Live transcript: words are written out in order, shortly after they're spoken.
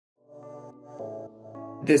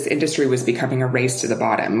this industry was becoming a race to the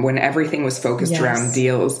bottom. When everything was focused around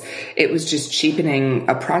deals, it was just cheapening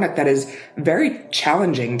a product that is very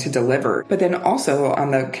challenging to deliver. But then also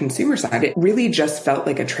on the consumer side, it really just felt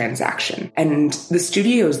like a transaction. And the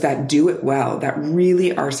studios that do it well, that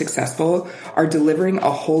really are successful, are delivering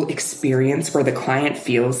a whole experience where the client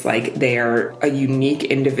feels like they are a unique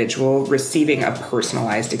individual receiving a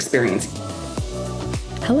personalized experience.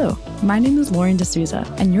 Hello, my name is Lauren D'Souza,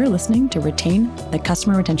 and you're listening to Retain, the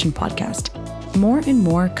Customer Retention Podcast. More and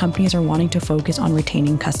more companies are wanting to focus on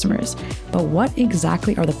retaining customers, but what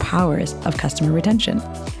exactly are the powers of customer retention?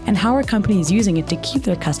 And how are companies using it to keep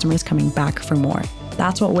their customers coming back for more?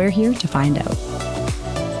 That's what we're here to find out.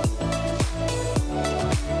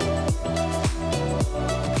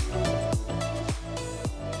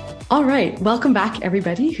 All right. Welcome back,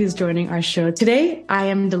 everybody who's joining our show. Today, I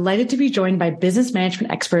am delighted to be joined by business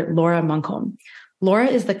management expert Laura Munkholm. Laura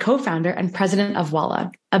is the co-founder and president of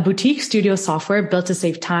Walla, a boutique studio software built to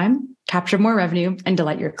save time, capture more revenue, and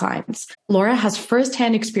delight your clients. Laura has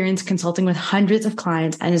firsthand experience consulting with hundreds of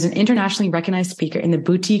clients and is an internationally recognized speaker in the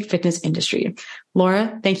boutique fitness industry.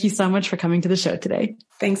 Laura, thank you so much for coming to the show today.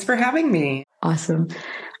 Thanks for having me. Awesome.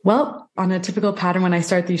 Well, on a typical pattern when I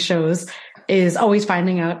start these shows is always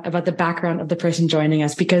finding out about the background of the person joining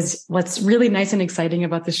us, because what's really nice and exciting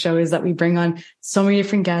about the show is that we bring on so many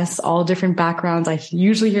different guests, all different backgrounds. I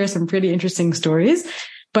usually hear some pretty interesting stories.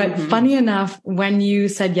 But funny enough, when you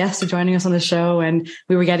said yes to joining us on the show and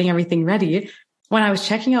we were getting everything ready, when I was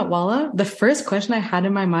checking out Walla, the first question I had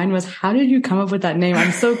in my mind was, how did you come up with that name?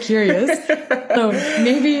 I'm so curious. So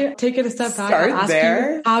maybe take it a step back and ask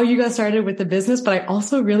you how you got started with the business. But I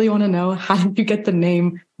also really want to know, how did you get the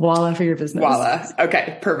name Walla for your business? Walla.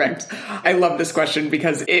 Okay, perfect. I love this question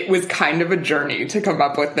because it was kind of a journey to come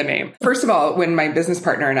up with the name. First of all, when my business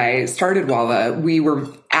partner and I started Walla, we were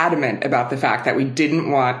adamant about the fact that we didn't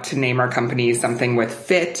want to name our company something with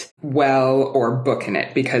fit, well, or book in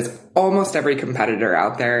it, because almost every competitor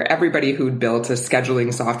out there, everybody who'd built a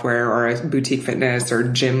scheduling software or a boutique fitness or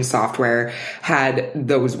gym software had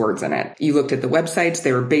those words in it. You looked at the websites,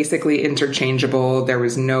 they were basically interchangeable. There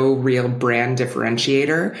was no real brand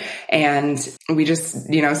differentiator. And we just,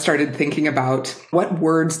 started thinking about what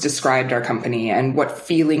words described our company and what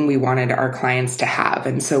feeling we wanted our clients to have.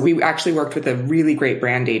 And so we actually worked with a really great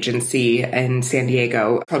brand agency in San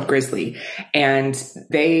Diego called Grizzly. And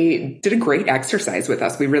they did a great exercise with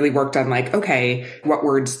us. We really worked on okay, what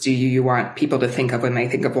words do you want people to think of when they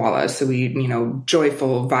think of Walla? So we,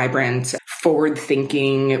 joyful, vibrant, forward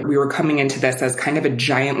thinking. We were coming into this as kind of a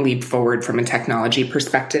giant leap forward from a technology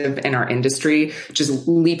perspective in our industry, just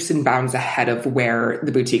leaps and bounds ahead of where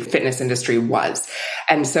the boutique fitness industry was.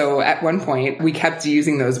 And so at one point we kept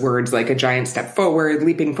using those words like a giant step forward,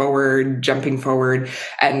 leaping forward, jumping forward.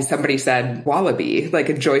 And somebody said wallaby, like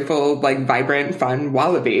a joyful, vibrant, fun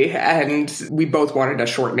wallaby. And we both wanted a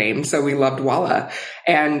short name. So we loved Walla.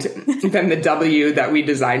 And then the W that we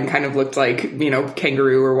designed kind of looked like,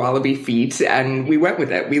 kangaroo or wallaby feet. And we went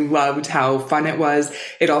with it. We loved how fun it was.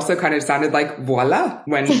 It also kind of sounded like voila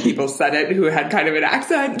when people said it who had kind of an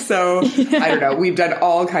accent. So I don't know. We've done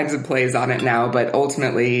all kinds of plays on it now, but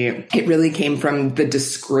ultimately it really came from the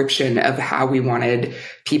description of how we wanted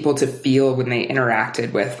people to feel when they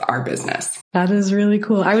interacted with our business. That is really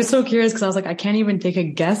cool. I was so curious because I was like, I can't even take a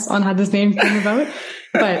guess on how this name came about.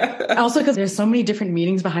 But also because there's so many different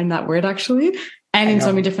meanings behind that word, actually. And in so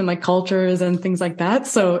many different cultures and things like that.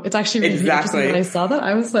 So it's actually really interesting when I saw that.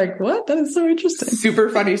 I was like, what? That is so interesting. Super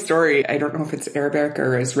funny story. I don't know if it's Arabic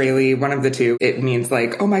or Israeli, one of the two. It means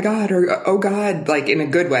oh my God, or oh God, in a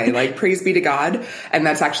good way, praise be to God. And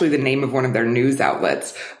that's actually the name of one of their news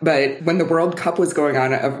outlets. But when the World Cup was going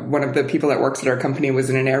on, one of the people that works at our company was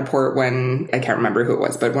in an airport when, I can't remember who it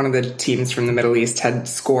was, but one of the teams from the Middle East had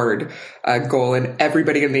scored a goal and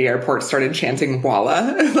everybody in the airport started chanting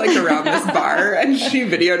Walla, around this bar. And she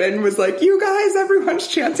videoed it and was like, you guys, everyone's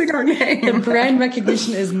chanting our name. The brand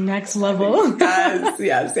recognition is next level.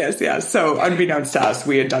 Yes. So unbeknownst to us,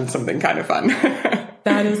 we had done something kind of fun.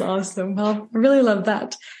 That is awesome. Well, I really love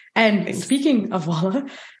that. And Thanks. Speaking of Walla,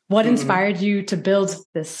 what inspired you to build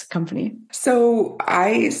this company? So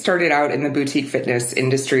I started out in the boutique fitness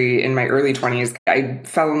industry in my early 20s. I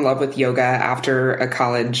fell in love with yoga after a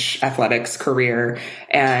college athletics career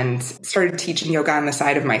and started teaching yoga on the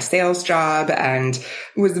side of my sales job and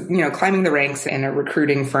was, climbing the ranks in a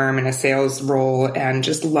recruiting firm in a sales role and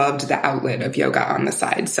just loved the outlet of yoga on the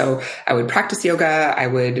side. So I would practice yoga, I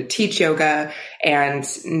would teach yoga, And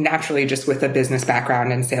naturally, just with a business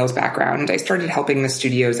background and sales background, I started helping the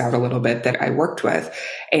studios out a little bit that I worked with.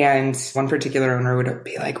 And one particular owner would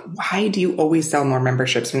be like, why do you always sell more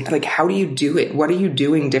memberships? And like, how do you do it? What are you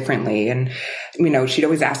doing differently? And, she'd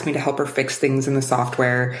always ask me to help her fix things in the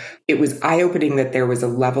software. It was eye-opening that there was a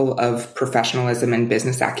level of professionalism and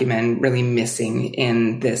business acumen really missing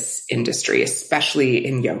in this industry, especially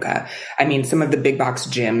in yoga. I mean, some of the big box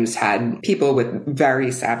gyms had people with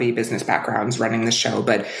very savvy business backgrounds running the show,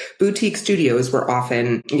 but boutique studios were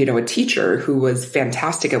often, a teacher who was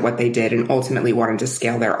fantastic at what they did and ultimately wanted to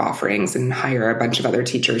scale their offerings and hire a bunch of other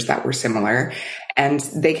teachers that were similar. And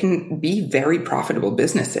they can be very profitable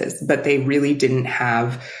businesses, but they really didn't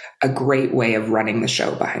have a great way of running the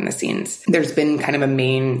show behind the scenes. There's been kind of a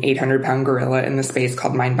main 800-pound gorilla in the space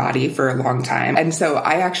called Mind Body for a long time. And so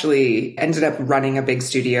I actually ended up running a big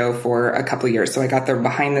studio for a couple of years. So I got the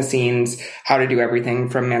behind the scenes, how to do everything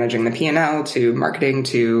from managing the P&L to marketing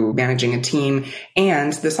to managing a team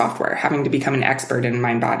and the software, having to become an expert in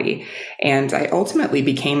Mind Body. And I ultimately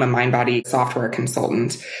became a Mind Body software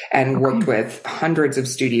consultant and worked with hundreds of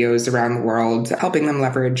studios around the world, helping them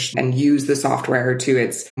leverage and use the software to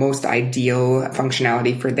its most ideal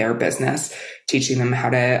functionality for their business, teaching them how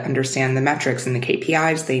to understand the metrics and the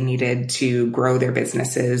KPIs they needed to grow their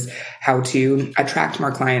businesses, how to attract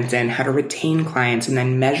more clients in, how to retain clients, and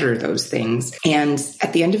then measure those things. And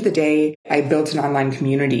at the end of the day, I built an online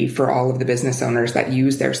community for all of the business owners that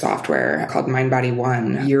use their software called MindBody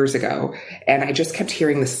One years ago. And I just kept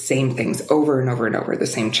hearing the same things over and over and over, the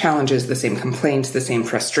same challenges, the same complaints, the same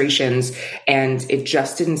frustrations. And it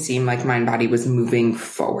just didn't seem like MindBody was moving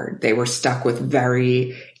forward. They were stuck with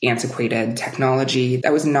very antiquated technology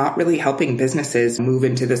that was not really helping businesses move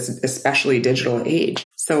into this especially digital age.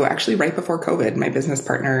 So actually right before COVID, my business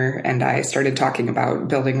partner and I started talking about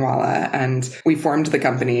building Walla, and we formed the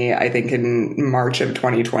company, I think in March of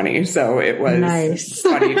 2020. So it was nice.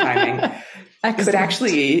 Funny timing. Excellent. But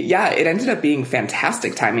actually, it ended up being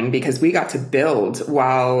fantastic timing because we got to build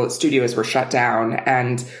while studios were shut down,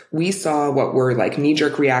 and we saw what were like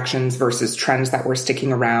knee-jerk reactions versus trends that were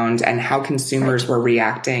sticking around and how consumers were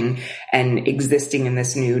reacting and existing in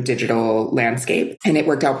this new digital landscape. And it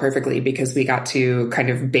worked out perfectly because we got to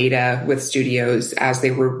kind of beta with studios as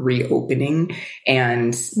they were reopening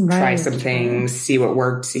and try some things, see what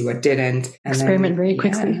worked, see what didn't. And experiment very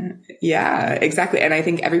quickly. Yeah, exactly. And I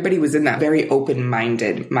think everybody was in that very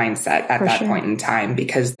open-minded mindset at that point in time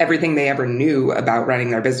because everything they ever knew about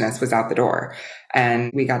running their business was out the door.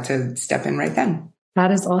 And we got to step in right then.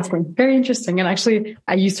 That is awesome. Very interesting. And actually,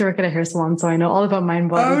 I used to work at a hair salon, so I know all about Mind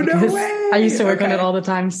Body because I used to work on it all the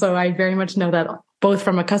time. So I very much know that both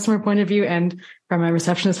from a customer point of view and from a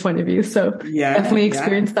receptionist point of view. So definitely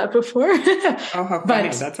experienced that before. Oh, how funny.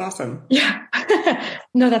 That's awesome. Yeah.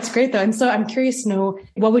 No, that's great though. And so I'm curious to know,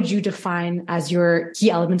 what would you define as your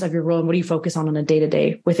key elements of your role and what do you focus on a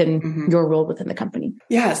day-to-day within your role within the company?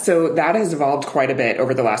 Yeah. So that has evolved quite a bit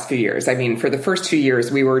over the last few years. I mean, for the first 2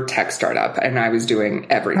 years, we were tech startup and I was doing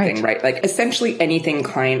everything, right? Like essentially anything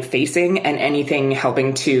client facing and anything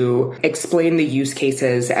helping to explain the use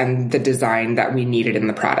cases and the design that we needed in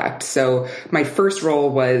the product. So my first role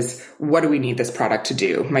was, what do we need this product to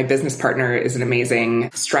do? My business partner is an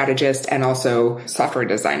amazing strategist and also software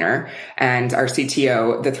designer. And our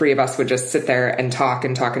CTO, the three of us would just sit there and talk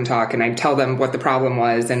and talk and talk. And I'd tell them what the problem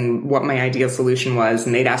was and what my ideal solution was.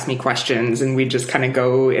 And they'd ask me questions and we'd just kind of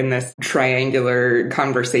go in this triangular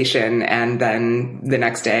conversation. And then the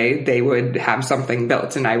next day they would have something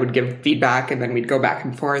built and I would give feedback and then we'd go back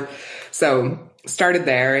and forth. So started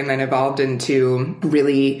there and then evolved into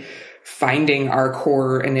really finding our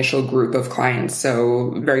core initial group of clients.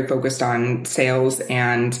 So very focused on sales,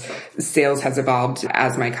 and sales has evolved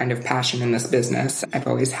as my kind of passion in this business. I've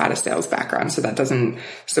always had a sales background, so that doesn't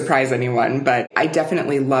surprise anyone, but I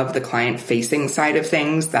definitely love the client facing side of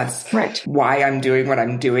things. That's why I'm doing what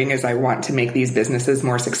I'm doing is I want to make these businesses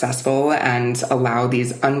more successful and allow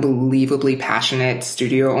these unbelievably passionate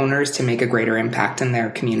studio owners to make a greater impact in their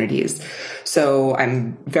communities. So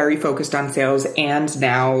I'm very focused on sales, and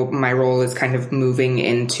now my role is kind of moving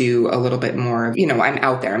into a little bit more of, I'm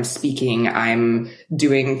out there, I'm speaking, I'm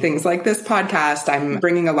doing things like this podcast. I'm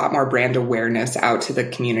bringing a lot more brand awareness out to the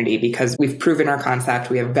community because we've proven our concept.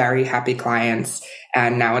 We have very happy clients,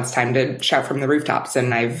 and now it's time to shout from the rooftops.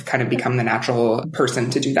 And I've kind of become the natural person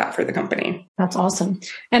to do that for the company. That's awesome.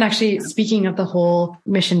 And actually, speaking of the whole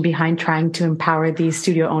mission behind trying to empower these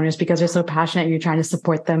studio owners because they're so passionate, you're trying to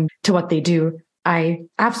support them to what they do. I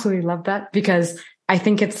absolutely love that because I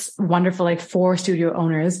think it's wonderful, like for studio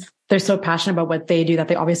owners they're so passionate about what they do that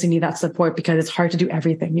they obviously need that support because it's hard to do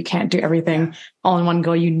everything. You can't do everything all in one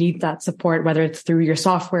go. You need that support, whether it's through your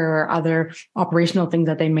software or other operational things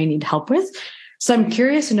that they may need help with. So I'm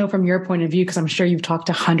curious to know from your point of view, because I'm sure you've talked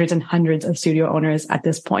to hundreds and hundreds of studio owners at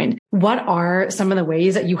this point, what are some of the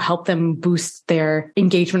ways that you help them boost their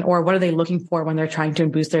engagement, or what are they looking for when they're trying to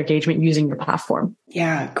boost their engagement using your platform?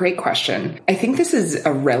 Yeah, great question. I think this is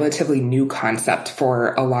a relatively new concept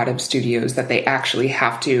for a lot of studios, that they actually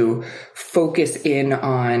have to focus in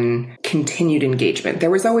on continued engagement. There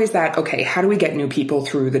was always that, okay, how do we get new people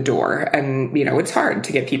through the door? And, it's hard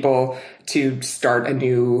to get people to start a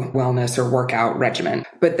new wellness or workout regimen.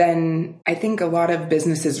 But then I think a lot of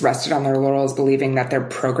businesses rested on their laurels, believing that their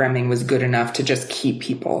programming was good enough to just keep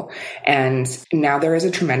people. And now there is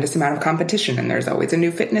a tremendous amount of competition, and there's always a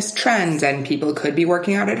new fitness trend, and people could be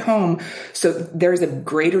working out at home. So there's a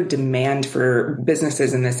greater demand for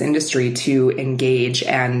businesses in this industry to engage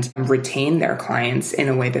and retain their clients in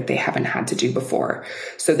a way that they haven't had to do before.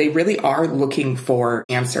 So they really are looking for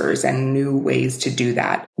answers and new ways to do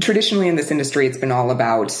that. Traditionally in this industry, it's been all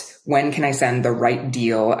about, when can I send the right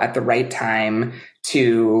deal at the right time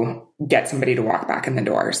to get somebody to walk back in the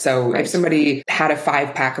door? So if somebody had a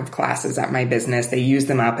 5-pack of classes at my business, they use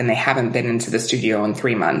them up and they haven't been into the studio in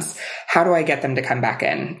 3 months, how do I get them to come back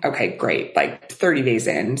in? Okay, great. Like 30 days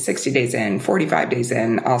in, 60 days in, 45 days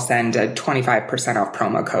in, I'll send a 25% off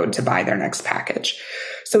promo code to buy their next package.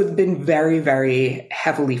 So it's been very, very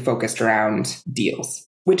heavily focused around deals,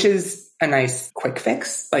 which is a nice quick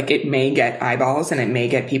fix. Like, it may get eyeballs and it may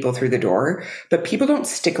get people through the door, but people don't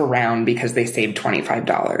stick around because they saved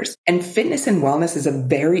 $25. And fitness and wellness is a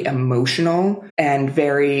very emotional and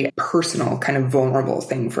very personal, kind of vulnerable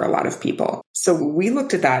thing for a lot of people. So we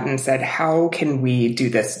looked at that and said, how can we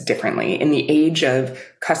do this differently? In the age of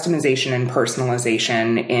customization and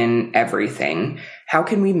personalization in everything, how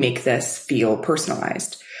can we make this feel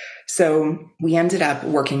personalized? So we ended up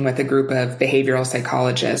working with a group of behavioral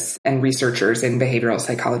psychologists and researchers in behavioral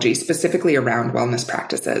psychology, specifically around wellness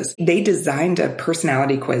practices. They designed a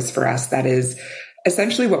personality quiz for us that is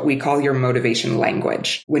essentially what we call your motivation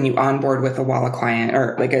language. When you onboard with a Walla client,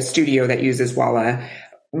 or like a studio that uses Walla,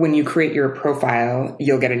 when you create your profile,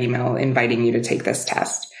 you'll get an email inviting you to take this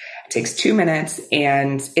test. It takes 2 minutes,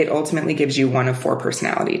 and it ultimately gives you one of 4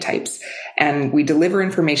 personality types. And we deliver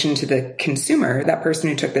information to the consumer, that person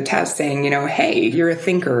who took the test, saying, hey, you're a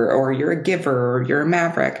thinker, or you're a giver, or you're a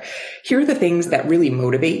maverick. Here are the things that really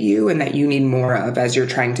motivate you and that you need more of as you're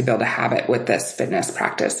trying to build a habit with this fitness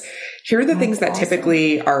practice. Here are the things that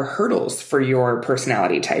typically are hurdles for your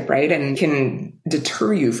personality type, right? And can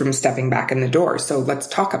deter you from stepping back in the door. So let's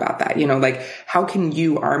talk about that. Like, how can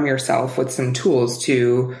you arm yourself with some tools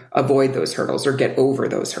to avoid those hurdles or get over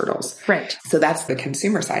those hurdles? Right. So that's the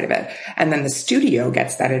consumer side of it. And then the studio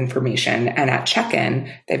gets that information. And at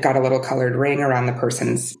check-in, they've got a little colored ring around the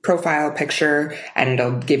person's profile picture, and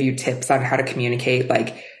it'll give you tips on how to communicate.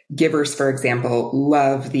 Like, givers, for example,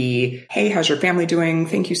 love the, hey, how's your family doing?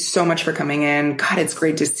 Thank you so much for coming in. God, it's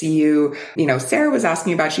great to see you. Sarah was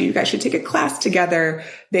asking about you. You guys should take a class together.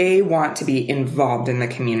 They want to be involved in the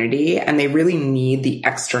community, and they really need the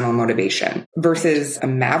external motivation, versus a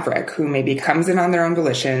maverick who maybe comes in on their own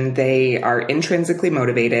volition. They are intrinsically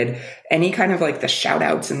motivated. Any kind of like the shout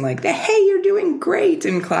outs and like the, hey, you're doing great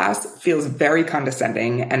in class feels very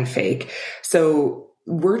condescending and fake. So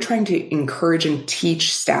we're trying to encourage and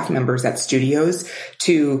teach staff members at studios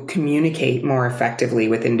to communicate more effectively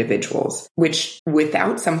with individuals, which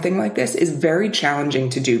without something like this is very challenging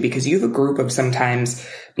to do, because you have a group of sometimes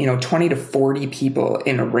 20 to 40 people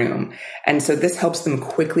in a room. And so this helps them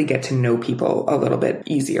quickly get to know people a little bit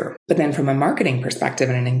easier. But then from a marketing perspective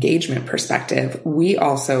and an engagement perspective, we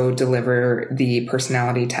also deliver the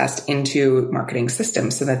personality test into marketing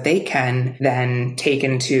systems so that they can then take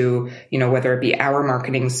into, whether it be our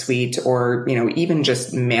marketing suite or, even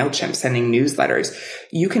just MailChimp sending newsletters,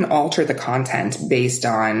 you can alter the content based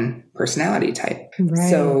on personality type. Right.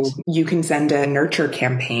 So you can send a nurture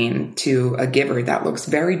campaign to a giver that looks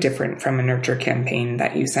very different from a nurture campaign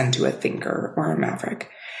that you send to a thinker or a maverick.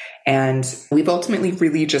 And we've ultimately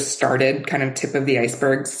really just started kind of tip of the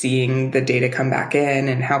iceberg, seeing the data come back in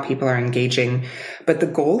and how people are engaging. But the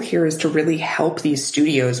goal here is to really help these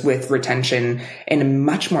studios with retention in a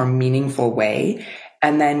much more meaningful way,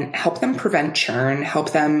 and then help them prevent churn,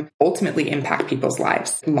 help them ultimately impact people's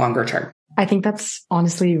lives longer term. I think that's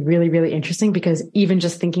honestly really, really interesting, because even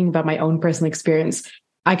just thinking about my own personal experience,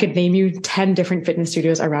 I could name you 10 different fitness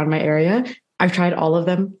studios around my area. I've tried all of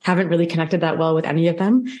them, haven't really connected that well with any of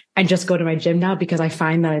them, and just go to my gym now because I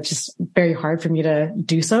find that it's just very hard for me to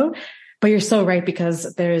do so. But you're so right,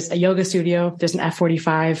 because there's a yoga studio, there's an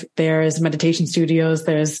F45, there's meditation studios,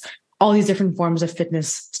 there's all these different forms of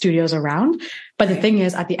fitness studios around. But the thing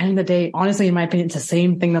is, at the end of the day, honestly, in my opinion, it's the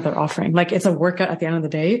same thing that they're offering. Like, it's a workout at the end of the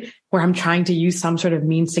day where I'm trying to use some sort of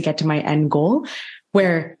means to get to my end goal,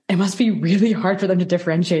 where it must be really hard for them to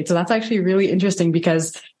differentiate. So that's actually really interesting,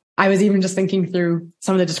 because I was even just thinking through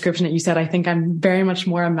some of the description that you said. I think I'm very much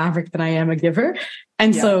more a maverick than I am a giver.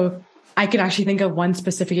 And so I could actually think of one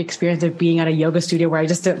specific experience of being at a yoga studio where I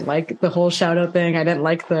just didn't like the whole shout out thing. I didn't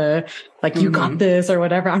like the, like, you got this or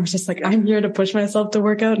whatever. I was just like, I'm here to push myself to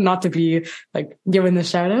work out, not to be like given the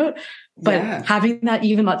shout out. But having that,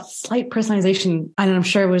 even that slight personalization, and I'm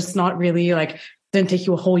sure it was not really like, didn't take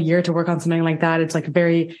you a whole year to work on something like that. It's like a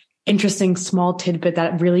very interesting small tidbit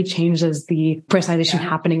that really changes the personalization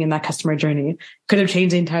happening in that customer journey. Could have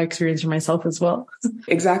changed the entire experience for myself as well.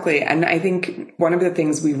 Exactly. And I think one of the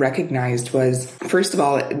things we recognized was, first of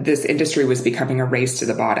all, this industry was becoming a race to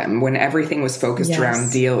the bottom. When everything was focused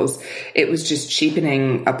around deals, it was just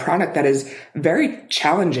cheapening a product that is very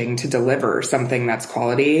challenging to deliver, something that's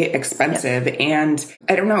quality, expensive, and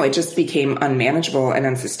I don't know, it just became unmanageable and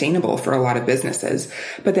unsustainable for a lot of businesses.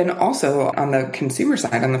 But then also on the consumer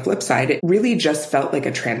side, on the flip side, it really just felt like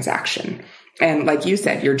a transaction. And like you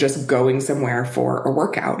said, you're just going somewhere for a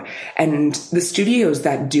workout. And the studios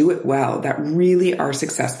that do it well, that really are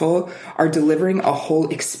successful, are delivering a whole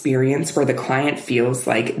experience where the client feels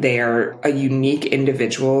like they are a unique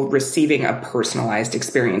individual receiving a personalized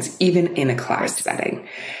experience, even in a class setting.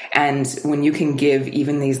 And when you can give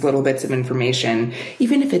even these little bits of information,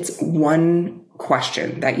 even if it's one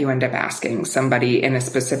question that you end up asking somebody in a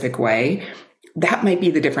specific way, that might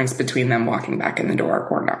be the difference between them walking back in the door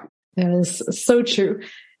or not. That is so true.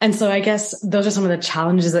 And so I guess those are some of the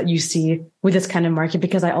challenges that you see with this kind of market,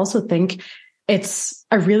 because I also think it's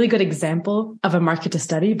a really good example of a market to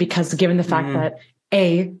study, because given the fact that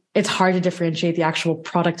A, it's hard to differentiate the actual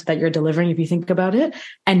product that you're delivering if you think about it.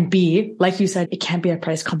 And B, like you said, it can't be a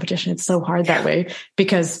price competition. It's so hard that way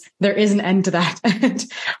because there is an end to that. And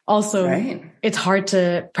also it's hard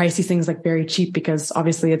to price these things like very cheap, because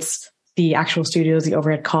obviously it's the actual studios, the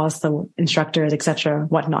overhead costs, the instructors, etc.,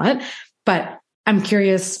 whatnot. But I'm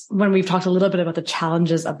curious, when we've talked a little bit about the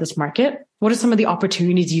challenges of this market, what are some of the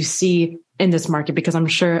opportunities you see in this market? Because I'm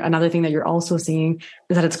sure another thing that you're also seeing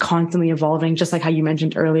is that it's constantly evolving, just like how you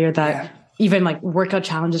mentioned earlier, that even like workout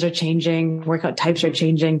challenges are changing, workout types are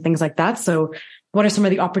changing, things like that. So what are some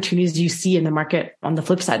of the opportunities you see in the market on the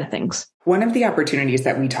flip side of things? One of the opportunities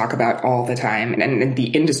that we talk about all the time, and the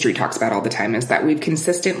industry talks about all the time, is that we've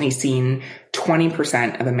consistently seen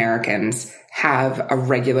 20% of Americans have a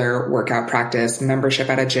regular workout practice, membership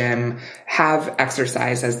at a gym, have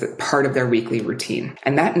exercise as part of their weekly routine.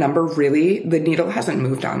 And that number really, the needle hasn't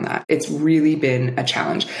moved on that. It's really been a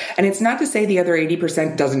challenge. And it's not to say the other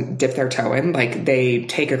 80% doesn't dip their toe in, like they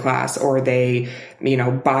take a class or they,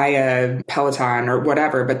 buy a Peloton or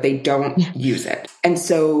whatever, but they don't use it. And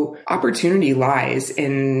so opportunity lies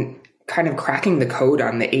in kind of cracking the code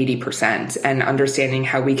on the 80% and understanding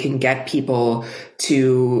how we can get people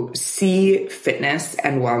to see fitness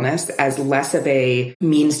and wellness as less of a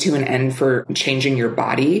means to an end for changing your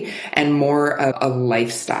body and more of a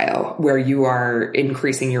lifestyle where you are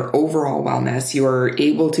increasing your overall wellness. You are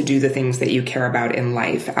able to do the things that you care about in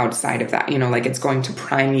life outside of that. Like it's going to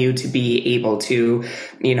prime you to be able to,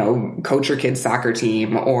 coach your kid's soccer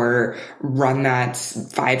team or run that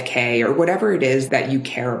 5K or whatever it is that you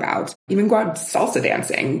care about. Even go out salsa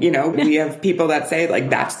dancing. We have people that say like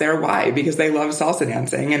that's their why, because they love salsa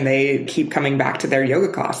dancing and they keep coming back to their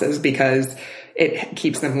yoga classes because it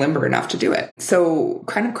keeps them limber enough to do it. So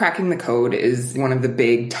kind of cracking the code is one of the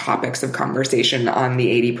big topics of conversation on the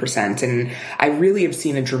 80%. And I really have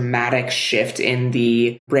seen a dramatic shift in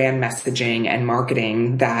the brand messaging and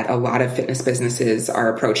marketing that a lot of fitness businesses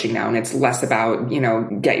are approaching now. And it's less about,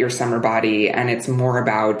 get your summer body, and it's more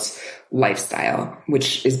about lifestyle,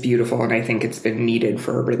 which is beautiful. And I think it's been needed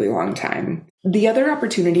for a really long time. The other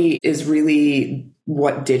opportunity is really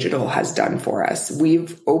what digital has done for us.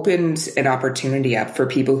 We've opened an opportunity up for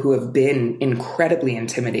people who have been incredibly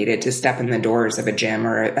intimidated to step in the doors of a gym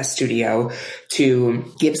or a studio to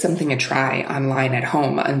give something a try online at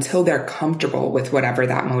home until they're comfortable with whatever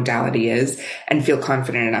that modality is and feel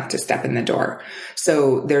confident enough to step in the door.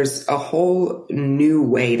 So there's a whole new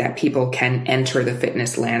way that people can enter the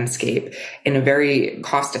fitness landscape in a very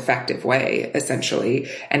cost-effective way, essentially.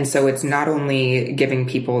 And so it's not only giving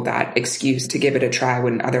people that excuse to give it a try try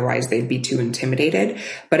when otherwise they'd be too intimidated.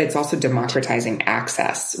 But it's also democratizing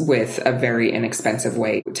access with a very inexpensive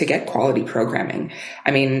way to get quality programming.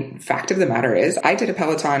 I mean, fact of the matter is, I did a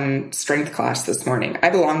Peloton strength class this morning. I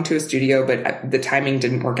belong to a studio, but the timing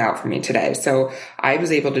didn't work out for me today. So I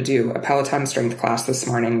was able to do a Peloton strength class this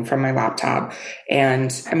morning from my laptop.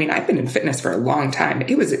 And I mean, I've been in fitness for a long time.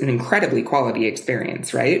 It was an incredibly quality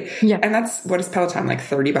experience, right? Yeah. And that's, what is Peloton, like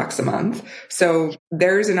 $30 a month? So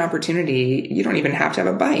there's an opportunity. You don't even have to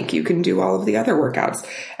have a bike. You can do all of the other workouts.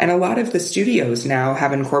 And a lot of the studios now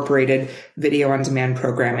have incorporated video on demand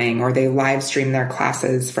programming, or they live stream their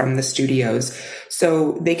classes from the studios.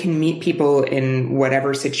 So they can meet people in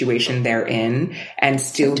whatever situation they're in and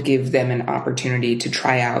still give them an opportunity to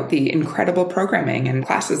try out the incredible programming and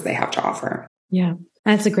classes they have to offer. Yeah.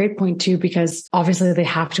 And it's a great point too, because obviously they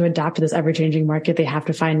have to adapt to this ever-changing market. They have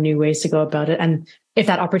to find new ways to go about it. And if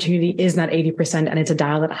that opportunity is not 80% and it's a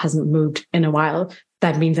dial that hasn't moved in a while,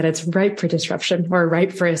 that means that it's ripe for disruption, or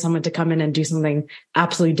ripe for someone to come in and do something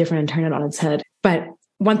absolutely different and turn it on its head. But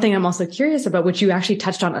one thing I'm also curious about, which you actually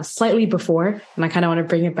touched on slightly before, and I kind of want to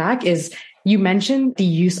bring it back, is you mentioned the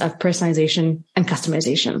use of personalization and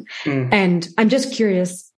customization. And I'm just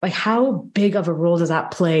curious, like, how big of a role does that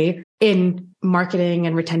play in marketing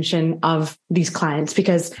and retention of these clients?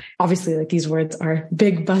 Because obviously, like, these words are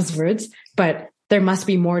big buzzwords, but there must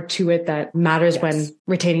be more to it that matters when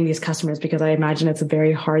retaining these customers, because I imagine it's a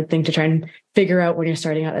very hard thing to try and figure out when you're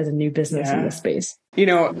starting out as a new business in this space. You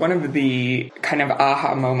know, one of the kind of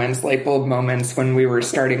aha moments, light bulb moments when we were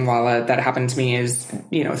starting Walla that happened to me is,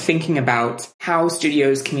 you know, thinking about how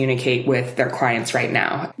studios communicate with their clients right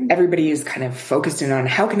now. Everybody is kind of focused in on,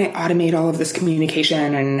 how can I automate all of this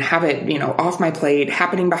communication and have it, you know, off my plate,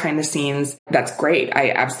 happening behind the scenes. That's great.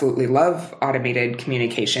 I absolutely love automated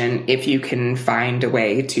communication if you can find a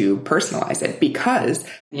way to personalize it, because,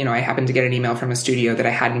 you know, I happened to get an email from a studio that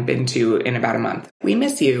I hadn't been to in about a month. "We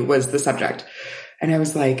miss you" was the subject. And I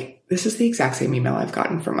was like, this is the exact same email I've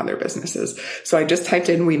gotten from other businesses. So I just typed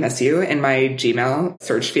in "we miss you" in my Gmail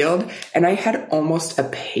search field, and I had almost a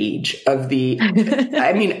page of the,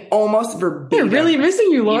 I mean, almost verbatim. They're really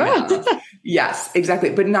missing you, Laura. Yes, exactly.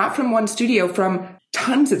 But not from one studio, from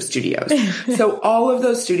tons of studios. So all of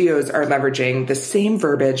those studios are leveraging the same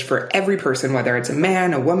verbiage for every person, whether it's a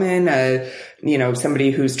man, a woman,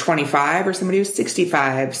 somebody who's 25 or somebody who's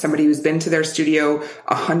 65, somebody who's been to their studio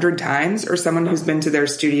 100 times or someone who's been to their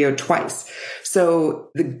studio twice. So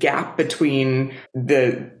the gap between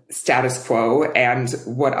the status quo and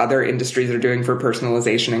what other industries are doing for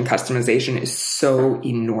personalization and customization is so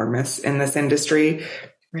enormous in this industry.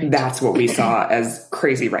 Right. That's what we saw as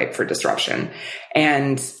crazy ripe for disruption.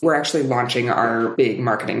 And we're actually launching our big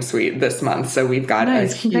marketing suite this month. So we've got a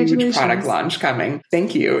huge product launch coming.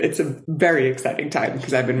 Thank you. It's a very exciting time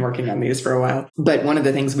because I've been working on these for a while. But one of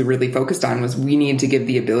the things we really focused on was we need to give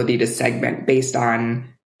the ability to segment based on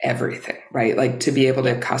everything, right? Like to be able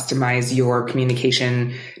to customize your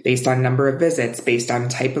communication based on number of visits, based on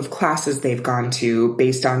type of classes they've gone to,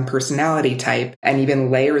 based on personality type, and even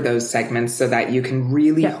layer those segments so that you can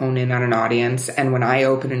really hone in on an audience. And when I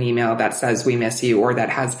open an email that says "we miss you," or that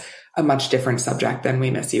has a much different subject than "we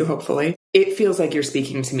miss you," hopefully, it feels like you're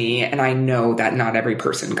speaking to me. And I know that not every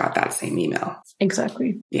person got that same email.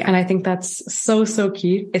 Exactly. Yeah. And I think that's so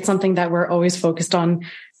key. It's something that we're always focused on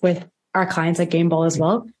with our clients at Gameball as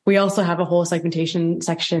well. We also have a whole segmentation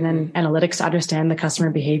section and analytics to understand the customer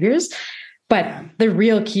behaviors. But the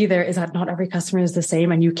real key there is that not every customer is the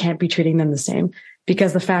same, and you can't be treating them the same,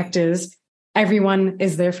 because the fact is everyone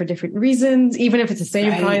is there for different reasons. Even if it's the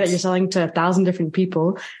same product that you're selling to 1,000 different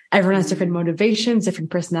people, everyone has different motivations, different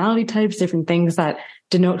personality types, different things that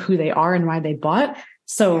denote who they are and why they bought.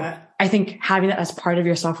 So I think having that as part of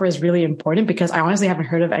your software is really important, because I honestly haven't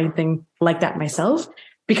heard of anything like that myself.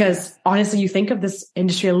 Because honestly, you think of this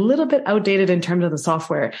industry a little bit outdated in terms of the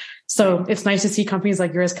software. So it's nice to see companies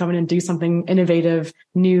like yours come in and do something innovative,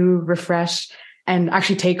 new, refresh, and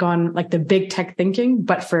actually take on like the big tech thinking,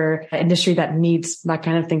 but for an industry that needs that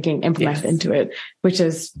kind of thinking implemented into it, which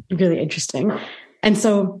is really interesting. And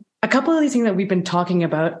so a couple of these things that we've been talking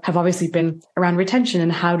about have obviously been around retention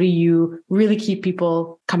and how do you really keep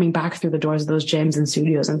people coming back through the doors of those gyms and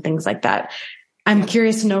studios and things like that. I'm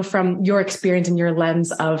curious to know, from your experience and your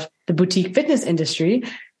lens of the boutique fitness industry,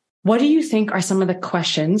 what do you think are some of the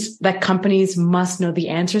questions that companies must know the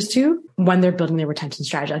answers to when they're building their retention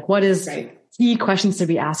strategy? Like, what is key questions to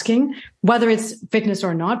be asking, whether it's fitness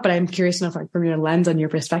or not? But I'm curious to know, from your lens and your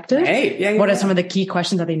perspective, what are some of the key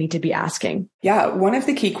questions that they need to be asking? Yeah. One of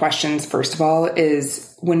the key questions, first of all,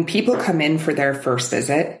 is when people come in for their first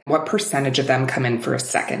visit, what percentage of them come in for a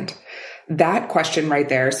second? that question right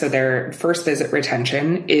there, so their first visit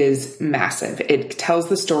retention is massive. It tells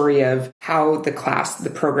the story of how the class, the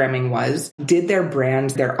programming was. Did their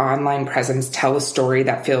brand, their online presence tell a story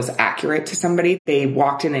that feels accurate to somebody? They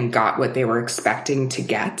walked in and got what they were expecting to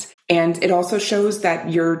get. And it also shows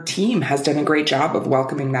that your team has done a great job of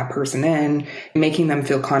welcoming that person in, making them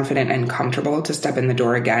feel confident and comfortable to step in the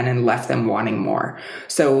door again and left them wanting more.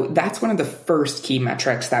 So that's one of the first key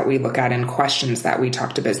metrics that we look at and questions that we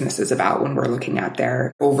talk to businesses about when we're looking at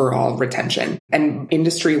their overall retention. And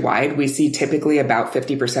industry-wide, we see typically about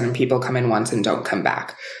 50% of people come in once and don't come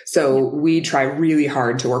back. So we try really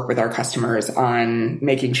hard to work with our customers on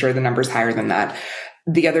making sure the number's higher than that.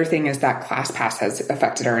 The other thing is that ClassPass has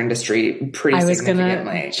affected our industry pretty significantly. I was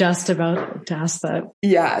going to just about to ask that.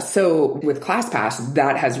 Yeah. So with ClassPass,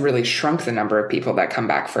 that has really shrunk the number of people that come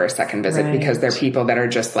back for a second visit because they're people that are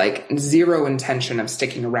just like zero intention of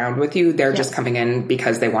sticking around with you. They're just coming in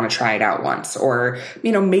because they want to try it out once, or,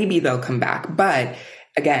 maybe they'll come back. But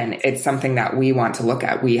again, it's something that we want to look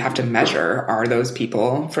at. We have to measure, are those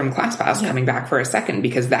people from ClassPass coming back for a second?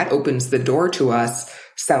 Because that opens the door to us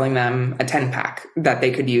selling them a 10-pack that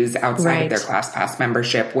they could use outside of their ClassPass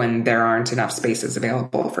membership when there aren't enough spaces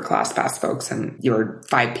available for ClassPass folks in your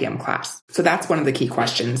 5 p.m. class. So that's one of the key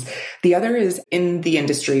questions. The other is, in the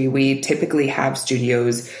industry, we typically have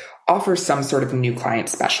studios offer some sort of new client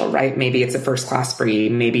special, right? Maybe it's a first class free.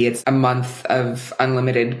 Maybe it's a month of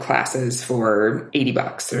unlimited classes for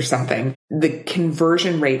 $80 or something. The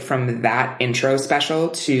conversion rate from that intro special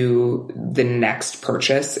to the next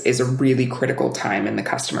purchase is a really critical time in the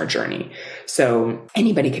customer journey. So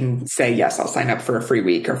anybody can say, yes, I'll sign up for a free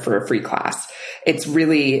week or for a free class. It's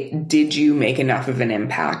really, did you make enough of an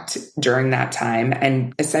impact during that time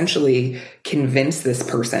and essentially convince this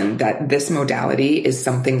person that this modality is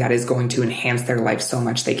something that is going to enhance their life so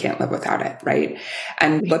much they can't live without it, right?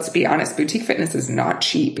 And let's be honest, boutique fitness is not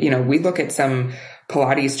cheap. We look at some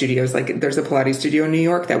Pilates studios, like there's a Pilates studio in New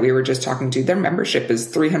York that we were just talking to. Their membership is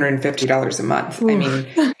 $350 a month. Ooh. I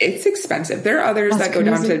mean, it's expensive. There are others that go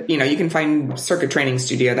down to, you can find circuit training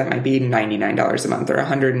studio that might be $99 a month or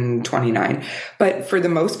 $129. But for the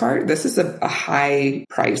most part, this is a high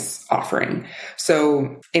price offering.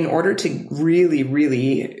 So in order to really,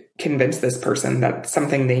 really convince this person that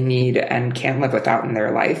something they need and can't live without in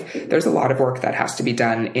their life, there's a lot of work that has to be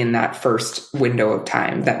done in that first window of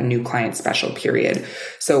time, that new client special period.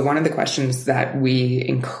 So one of the questions that we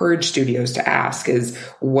encourage studios to ask is,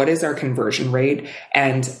 what is our conversion rate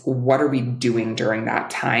and what are we doing during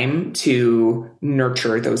that time to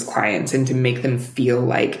nurture those clients and to make them feel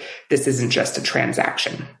like this isn't just a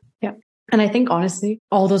transaction? Yeah. And I think honestly,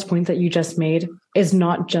 all those points that you just made is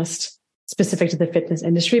not just specific to the fitness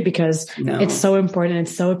industry, because it's so important.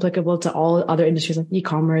 It's so applicable to all other industries like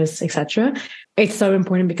e-commerce, etc. It's so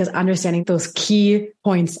important because understanding those key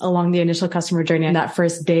points along the initial customer journey and that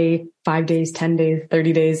first day, 5 days, 10 days,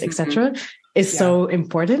 30 days, etc. is so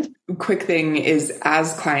important. Quick thing is,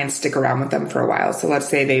 as clients stick around with them for a while, so let's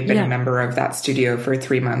say they've been a member of that studio for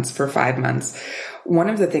 3 months, for 5 months. One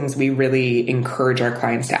of the things we really encourage our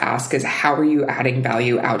clients to ask is, how are you adding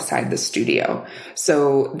value outside the studio?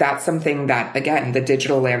 So that's something that, again, the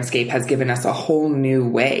digital landscape has given us a whole new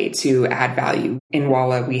way to add value. In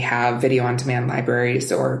Walla, we have video on demand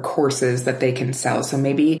libraries or courses that they can sell. So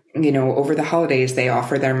maybe, over the holidays, they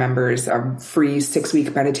offer their members a free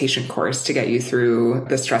 6-week meditation course to get you through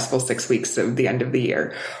the stressful 6 weeks of the end of the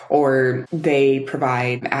year. Or they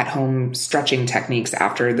provide at-home stretching techniques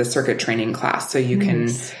after the circuit training class, so you can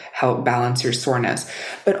help balance your soreness,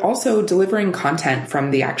 but also delivering content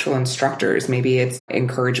from the actual instructors. Maybe it's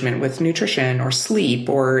encouragement with nutrition or sleep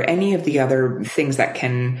or any of the other things that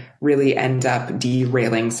can really end up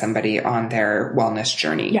derailing somebody on their wellness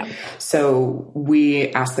journey. Yeah. So we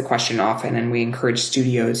ask the question often, and we encourage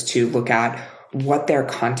studios to look at what their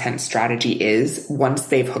content strategy is once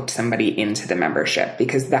they've hooked somebody into the membership,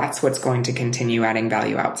 because that's what's going to continue adding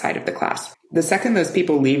value outside of the class. The second those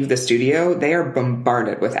people leave the studio, they are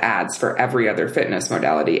bombarded with ads for every other fitness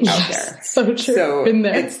modality out there. So true. So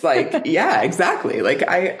it's like, yeah, exactly. Like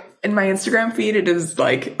in my Instagram feed, it is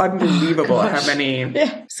like unbelievable how many.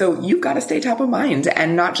 Yeah. So you've got to stay top of mind,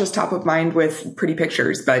 and not just top of mind with pretty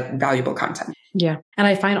pictures, but valuable content. Yeah. And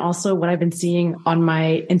I find also what I've been seeing on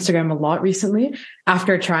my Instagram a lot recently,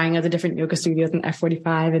 after trying out the different yoga studios and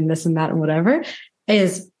F45 and this and that and whatever,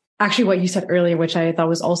 is actually what you said earlier, which I thought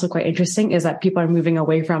was also quite interesting, is that people are moving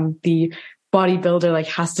away from the bodybuilder, like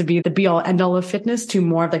has to be the be all end all of fitness, to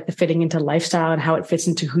more of like the fitting into lifestyle and how it fits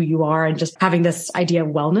into who you are, and just having this idea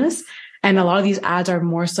of wellness. And a lot of these ads are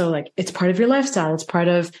more so like, it's part of your lifestyle. It's part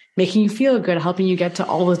of making you feel good, helping you get to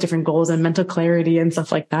all those different goals and mental clarity and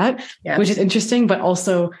stuff like that, which is interesting, but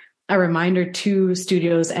also a reminder to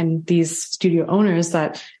studios and these studio owners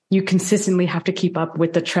that you consistently have to keep up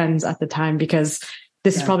with the trends at the time, because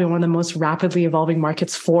this is probably one of the most rapidly evolving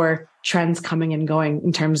markets for trends coming and going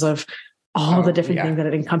in terms of all the different things that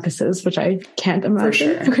it encompasses, which I can't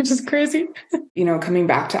imagine, which is crazy. Coming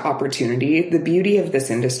back to opportunity, the beauty of this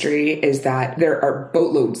industry is that there are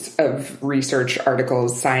boatloads of research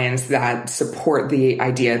articles, science that support the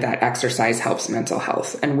idea that exercise helps mental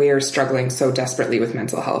health. And we are struggling so desperately with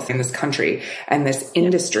mental health in this country. And this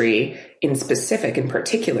industry in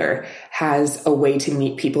particular, has a way to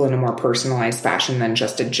meet people in a more personalized fashion than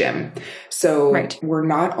just a gym. So we're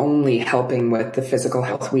not only helping with the physical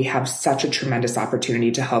health, we have such a tremendous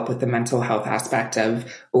opportunity to help with the mental health aspect of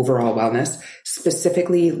overall wellness,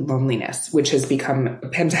 specifically loneliness, which has become a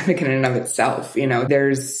pandemic in and of itself.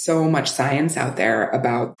 There's so much science out there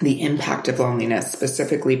about the impact of loneliness,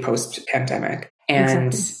 specifically post-pandemic.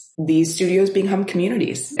 And these studios become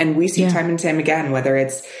communities. And we see time and time again, whether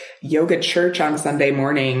it's yoga church on Sunday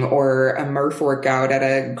morning or a Murph workout at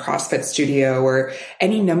a CrossFit studio or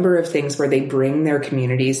any number of things where they bring their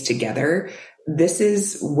communities together. This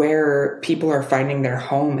is where people are finding their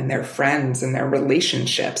home and their friends and their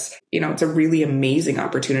relationships. It's a really amazing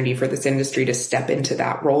opportunity for this industry to step into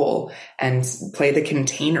that role and play the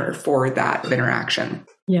container for that interaction.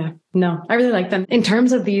 Yeah, no, I really like them. In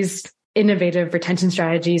terms of these innovative retention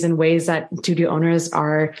strategies and ways that studio owners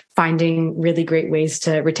are finding really great ways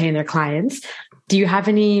to retain their clients, do you have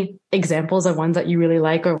any examples of ones that you really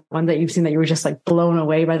like or one that you've seen that you were just like blown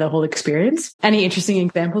away by the whole experience? Any interesting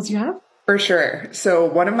examples you have? For sure. So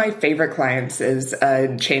one of my favorite clients is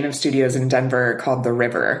a chain of studios in Denver called The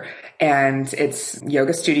River. And it's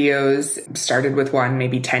yoga studios, started with one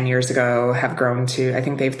maybe 10 years ago, have grown to, I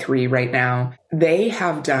think they have 3 right now. They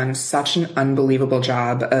have done such an unbelievable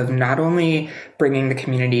job of not only bringing the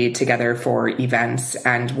community together for events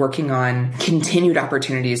and working on continued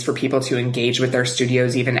opportunities for people to engage with their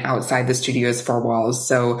studios, even outside the studio's 4 walls.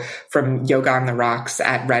 So from yoga on the rocks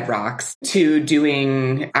at Red Rocks to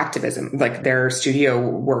doing activism, like their studio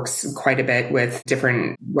works quite a bit with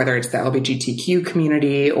different, whether it's the LGBTQ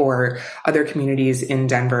community or other communities in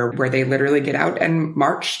Denver where they literally get out and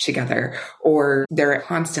march together, or they're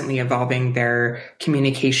constantly evolving their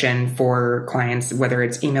communication for clients, whether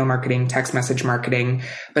it's email marketing, text message marketing,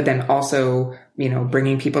 but then also,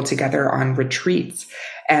 bringing people together on retreats.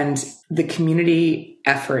 And the community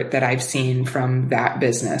effort that I've seen from that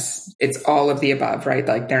business, it's all of the above, right?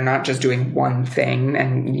 Like they're not just doing one thing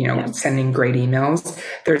and, sending great emails.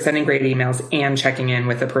 They're sending great emails and checking in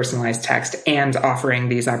with a personalized text and offering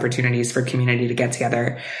these opportunities for community to get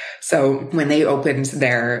together. So when they opened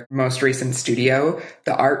their most recent studio,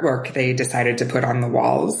 the artwork they decided to put on the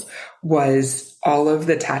walls was all of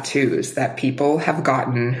the tattoos that people have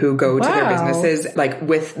gotten who go to their businesses, like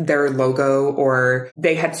with their logo, or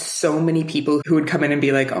they had so many people who would come in and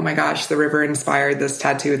be like, oh my gosh, The River inspired this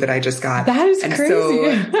tattoo that I just got. That is crazy.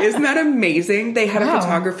 So isn't that amazing? They had a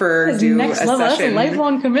photographer do a session. That's a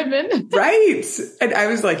lifelong commitment. Right. And I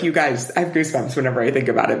was like, you guys, I have goosebumps whenever I think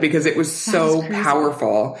about it because it was so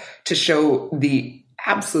powerful to show the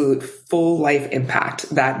absolute full life impact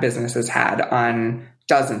that business has had on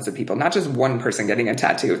dozens of people, not just one person getting a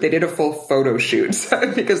tattoo. They did a full photo shoot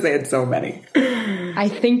because they had so many. I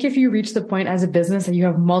think if you reach the point as a business that you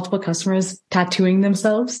have multiple customers tattooing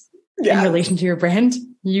themselves in relation to your brand,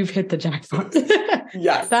 you've hit the jackpot.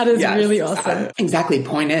 Yes. That is really awesome. Exactly.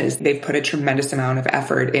 Point is, they've put a tremendous amount of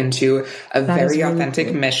effort into a very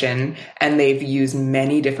authentic mission, and they've used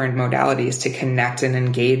many different modalities to connect and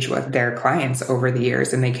engage with their clients over the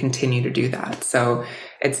years, and they continue to do that. So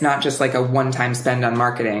it's not just like a one-time spend on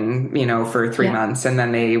marketing, for 3 months and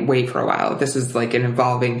then they wait for a while. This is like an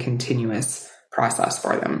evolving, continuous process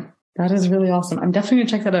for them. That is really awesome. I'm definitely going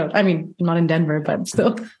to check that out. I mean, I'm not in Denver, but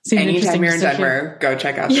still seems anytime you're in Denver, go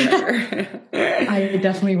check out The River. I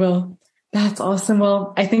definitely will. That's awesome.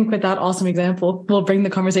 Well, I think with that awesome example, we'll bring the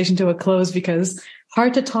conversation to a close because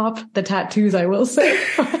hard to top the tattoos, I will say.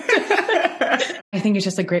 I think it's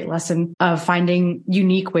just a great lesson of finding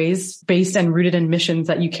unique ways based and rooted in missions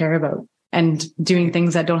that you care about and doing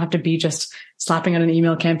things that don't have to be just slapping out an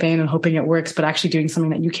email campaign and hoping it works, but actually doing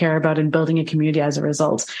something that you care about and building a community as a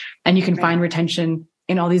result. And you can find retention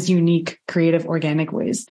in all these unique, creative, organic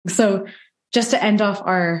ways. So just to end off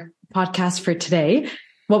our podcast for today,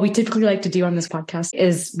 what we typically like to do on this podcast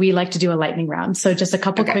is we like to do a lightning round. So just a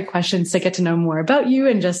couple quick questions to get to know more about you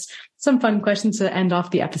and just some fun questions to end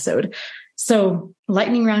off the episode. So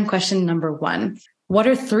lightning round question number 1. what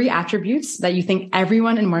are 3 attributes that you think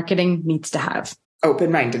everyone in marketing needs to have?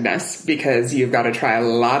 Open-mindedness, because you've got to try a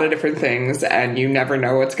lot of different things and you never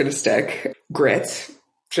know what's going to stick. Grit,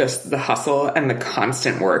 just the hustle and the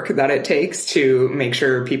constant work that it takes to make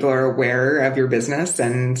sure people are aware of your business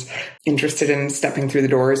and interested in stepping through the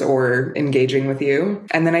doors or engaging with you.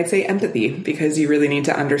 And then I'd say empathy, because you really need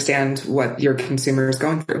to understand what your consumer is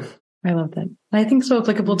going through. I love that. I think so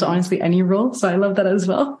applicable to honestly any role. So I love that as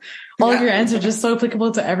well. All of your answers are just so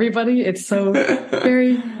applicable to everybody. It's so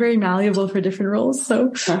very, very malleable for different roles.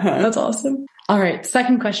 So that's awesome. All right.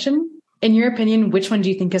 Second question. In your opinion, which one do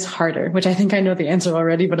you think is harder? Which I think I know the answer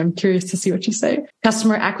already, but I'm curious to see what you say.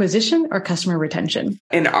 Customer acquisition or customer retention?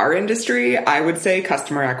 In our industry, I would say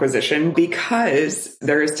customer acquisition, because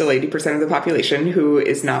there is still 80% of the population who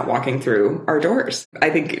is not walking through our doors.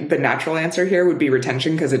 I think the natural answer here would be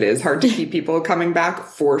retention, because it is hard to keep people coming back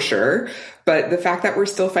for sure. But the fact that we're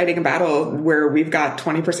still fighting a battle where we've got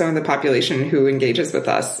 20% of the population who engages with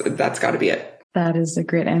us, that's got to be it. That is a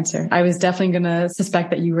great answer. I was definitely going to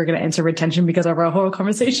suspect that you were going to answer retention because of our whole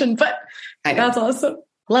conversation, but that's awesome.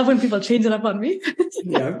 Love when people change it up on me.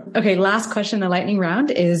 Yeah. Okay. Last question in the lightning round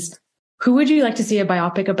is, who would you like to see a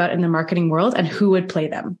biopic about in the marketing world, and who would play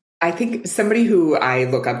them? I think somebody who I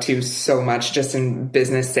look up to so much just in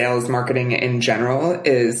business, sales, marketing in general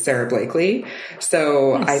is Sarah Blakely.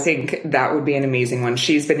 So yes. I think that would be an amazing one.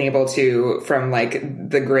 She's been able to, from like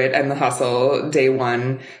the grit and the hustle day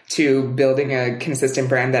one to building a consistent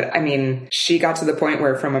brand that, I mean, she got to the point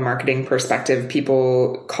where from a marketing perspective,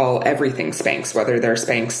 people call everything Spanx, whether they're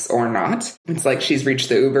Spanx or not. It's like she's reached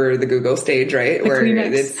the Uber, the Google stage, right? Where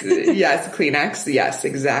Kleenex. It's, yes, Kleenex. Yes,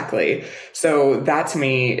 exactly. So that to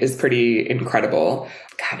me is pretty incredible.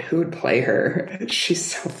 God, who would play her?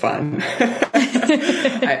 She's so fun.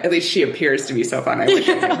 At least she appears to be so fun. I wish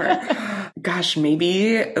I knew her. Gosh,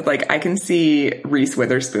 maybe like I can see Reese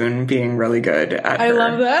Witherspoon being really good at her. I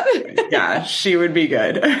love that. Yeah, she would be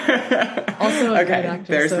good. Also a great actress.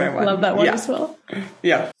 There's my one. Love that one as well.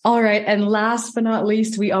 Yeah. All right. And last but not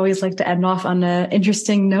least, we always like to end off on an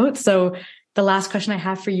interesting note. So the last question I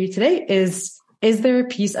have for you today is there a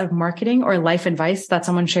piece of marketing or life advice that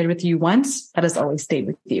someone shared with you once that has always stayed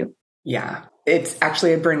with you? Yeah. It's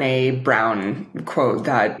actually a Brene Brown quote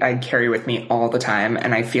that I carry with me all the time.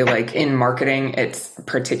 And I feel like in marketing, it's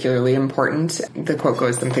particularly important. The quote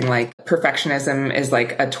goes something like, perfectionism is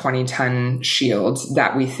like a 20-ton shield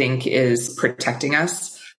that we think is protecting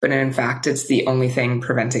us, but in fact, it's the only thing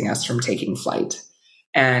preventing us from taking flight.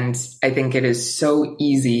 And I think it is so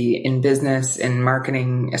easy in business, in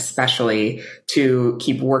marketing especially, to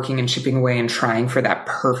keep working and chipping away and trying for that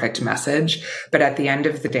perfect message. But at the end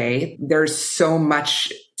of the day, there's so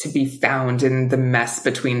much to be found in the mess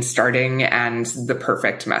between starting and the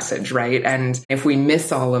perfect message, right? And if we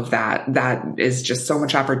miss all of that, that is just so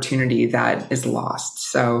much opportunity that is lost.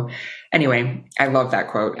 So anyway, I love that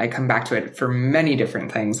quote. I come back to it for many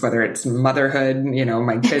different things, whether it's motherhood,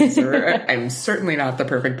 my kids, or I'm certainly not the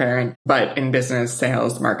perfect parent, but in business,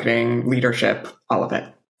 sales, marketing, leadership, all of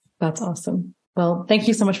it. That's awesome. Well, thank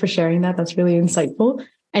you so much for sharing that. That's really insightful.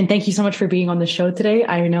 And thank you so much for being on the show today.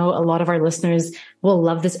 I know a lot of our listeners will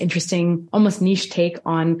love this interesting, almost niche take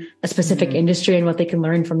on a specific industry and what they can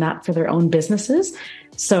learn from that for their own businesses.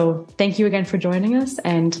 So thank you again for joining us,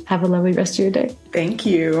 and have a lovely rest of your day. Thank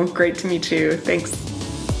you. Great to meet you. Thanks.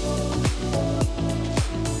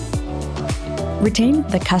 Retain,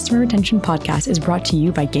 the Customer Retention Podcast, is brought to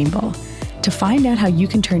you by Gameball. To find out how you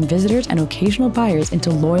can turn visitors and occasional buyers into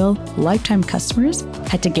loyal, lifetime customers,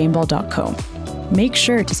 head to gameball.co. Make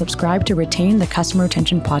sure to subscribe to Retain, the Customer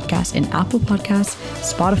Retention Podcast in Apple Podcasts,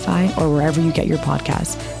 Spotify, or wherever you get your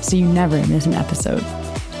podcasts, so you never miss an episode.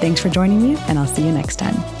 Thanks for joining me, and I'll see you next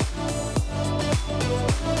time.